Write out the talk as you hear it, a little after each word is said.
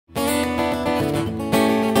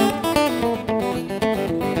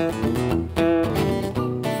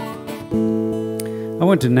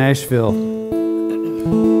went to Nashville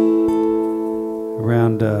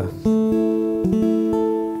around,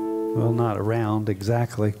 well, not around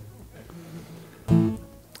exactly,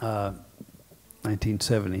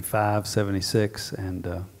 1975, 76,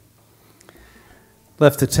 and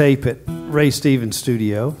left the tape at Ray Stevens'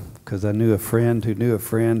 studio because I knew a friend who knew a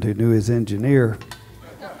friend who knew his engineer.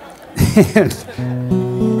 And that's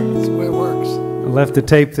the way it works. I left the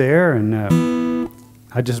tape there, and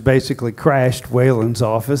I just basically crashed Waylon's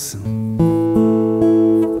office and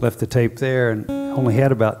left the tape there, and only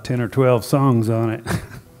had about 10 or 12 songs on it.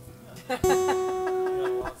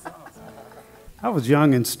 I was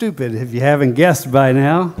young and stupid, if you haven't guessed by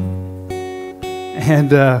now.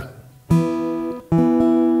 And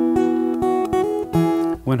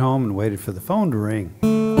went home and waited for the phone to ring.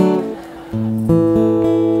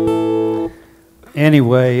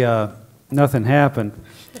 Anyway, nothing happened.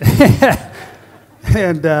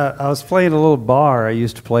 And I was playing a little bar I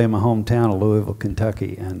used to play in my hometown of Louisville,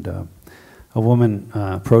 Kentucky, and a woman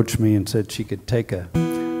approached me and said she could take a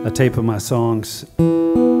tape of my songs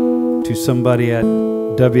to somebody at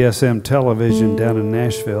WSM Television down in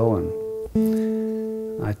Nashville, and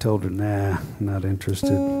I told her, nah, not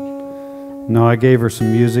interested. No, I gave her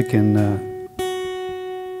some music, and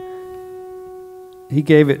he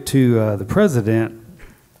gave it to the president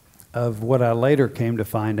of what I later came to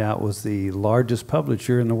find out was the largest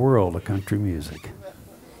publisher in the world of country music.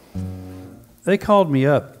 They called me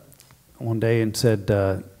up one day and said,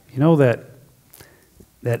 you know that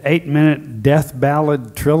 8-minute death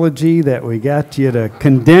ballad trilogy that we got you to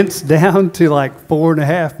condense down to like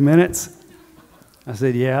 4.5 minutes? I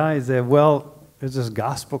said, yeah. He said, well, there's this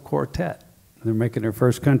gospel quartet. They're making their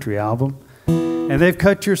first country album, and they've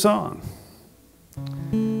cut your song.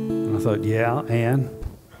 And I thought, yeah, and?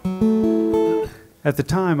 At the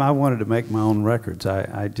time, I wanted to make my own records.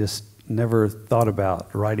 I just never thought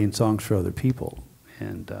about writing songs for other people.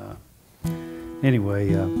 And anyway,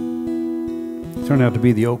 it turned out to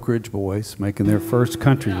be the Oak Ridge Boys making their first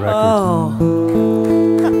country record. Oh.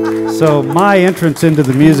 So my entrance into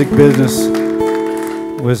the music business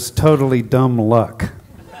was totally dumb luck.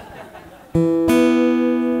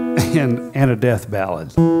 And a death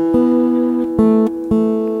ballad.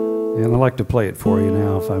 And I'd like to play it for you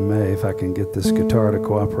now, if I may, if I can get this guitar to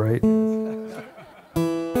cooperate.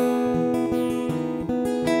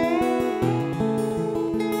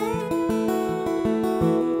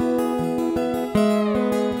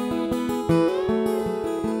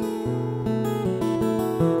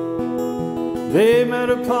 They met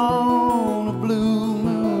upon a blue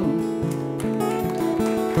moon.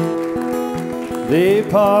 They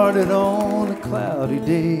parted on a cloudy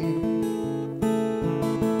day.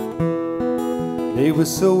 They were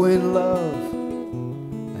so in love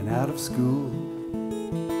and out of school,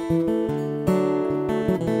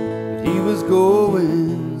 but he was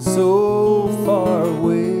going so far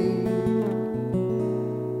away.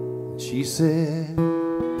 She said,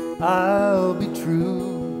 I'll be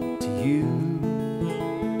true to you,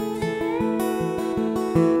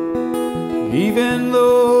 even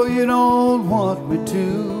though you don't want me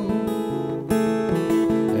to.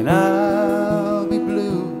 And I'll be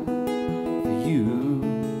blue for you,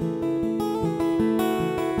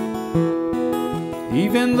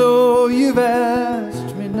 even though you've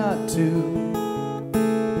asked me not to.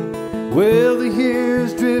 Well, the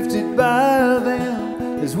years drifted by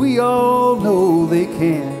them, as we all know they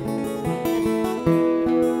can.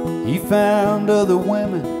 He found other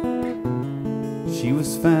women, she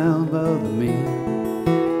was found by other men.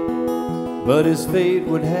 But as fate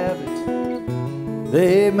would have it,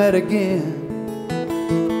 they met again.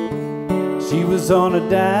 She was on a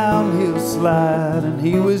downhill slide, and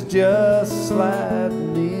he was just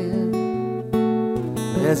sliding in.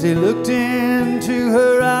 As he looked into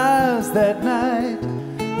her eyes that night,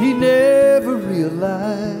 he never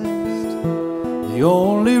realized the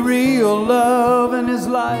only real love in his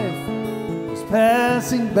life was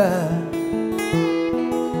passing by.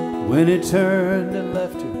 When he turned and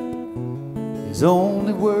left her, his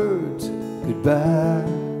only words, goodbye.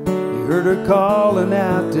 He heard her calling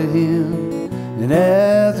out to him, and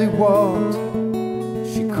as he walked,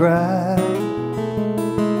 she cried.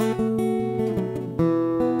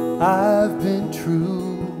 I've been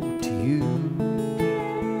true to you.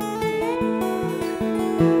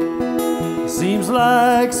 Seems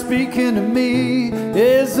like speaking to me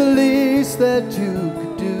is the least that you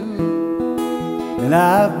could do. And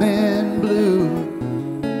I've been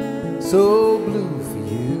blue, so blue for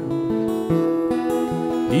you,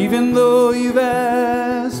 even though you've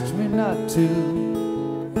asked me not to.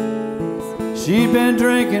 She'd been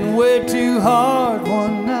drinking way too hard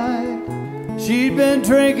one night. She'd been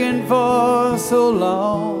drinking for so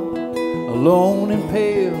long, alone and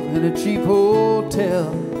pale in a cheap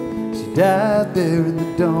hotel. She died there in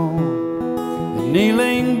the dawn. And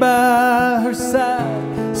kneeling by her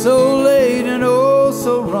side, so late and oh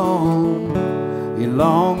so wrong, he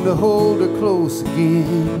longed to hold her close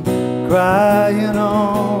again, crying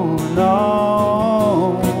on and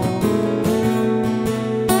on.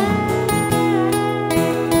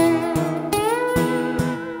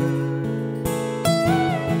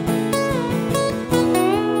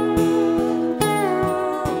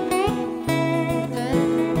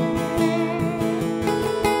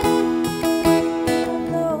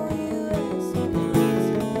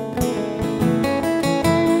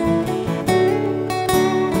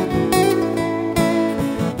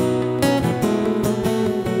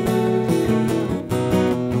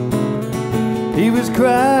 He was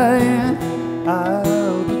crying,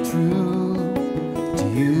 I'll be true to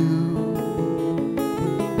you.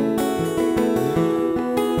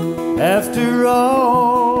 After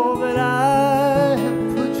all that I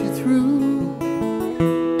have put you through,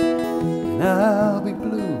 and I'll be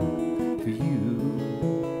blue for you.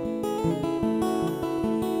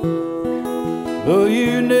 Though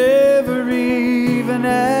you never even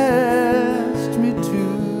asked me to.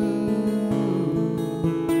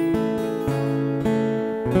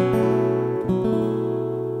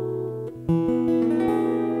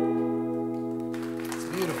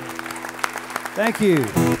 Thank you.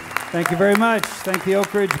 Thank you very much. Thank the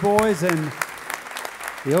Oak Ridge Boys and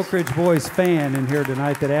the Oak Ridge Boys fan in here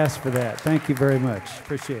tonight that asked for that. Thank you very much.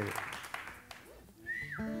 Appreciate it.